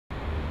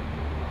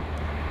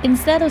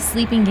Instead of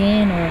sleeping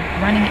in or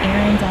running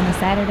errands on a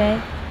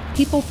Saturday,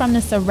 people from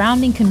the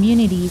surrounding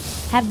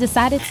communities have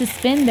decided to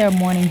spend their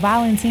morning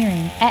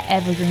volunteering at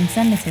Evergreen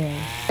Cemetery.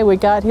 We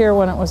got here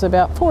when it was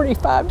about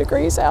 45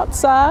 degrees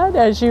outside,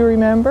 as you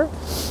remember,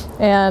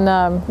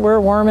 and we're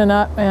warming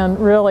up and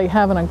really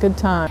having a good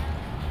time.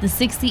 The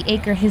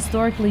 60-acre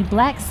historically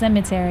black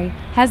cemetery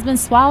has been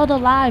swallowed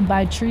alive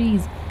by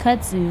trees,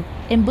 kudzu,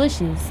 and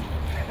bushes.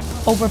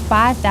 Over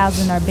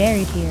 5,000 are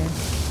buried here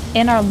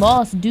and are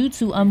lost due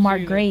to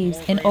unmarked graves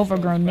and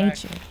overgrown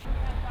nature.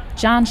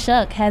 John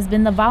Shuck has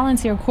been the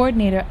volunteer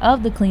coordinator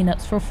of the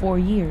cleanups for 4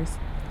 years.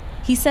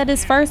 He said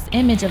his first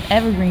image of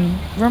Evergreen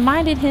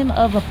reminded him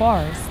of a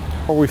forest.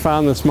 When we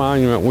found this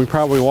monument, we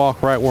probably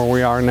walked right where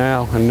we are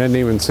now and didn't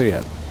even see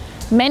it.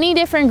 Many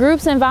different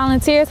groups and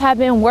volunteers have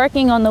been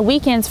working on the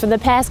weekends for the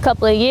past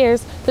couple of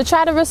years to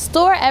try to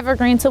restore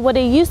Evergreen to what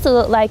it used to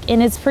look like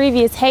in its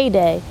previous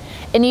heyday.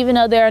 And even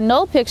though there are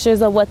no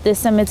pictures of what this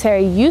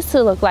cemetery used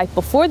to look like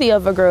before the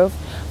overgrowth,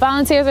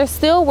 volunteers are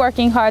still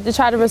working hard to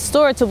try to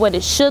restore it to what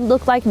it should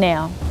look like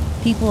now.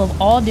 People of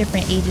all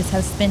different ages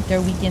have spent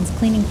their weekends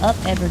cleaning up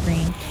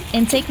Evergreen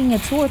and taking a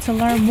tour to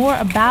learn more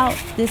about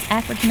this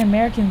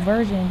African-American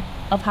version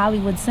of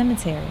Hollywood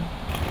Cemetery.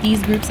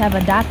 These groups have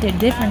adopted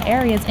different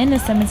areas in the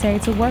cemetery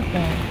to work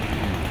on,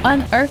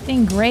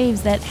 unearthing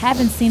graves that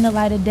haven't seen the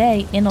light of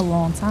day in a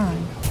long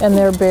time. And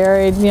they're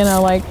buried, you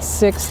know, like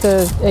 6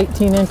 to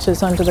 18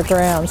 inches under the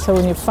ground. So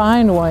when you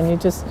find one, you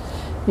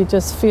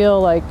just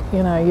feel like,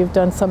 you know, you've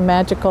done some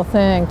magical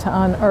thing to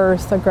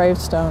unearth a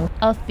gravestone.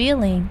 A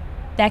feeling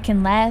that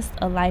can last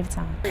a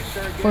lifetime.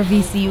 For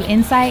VCU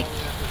InSight,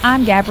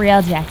 I'm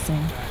Gabrielle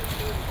Jackson.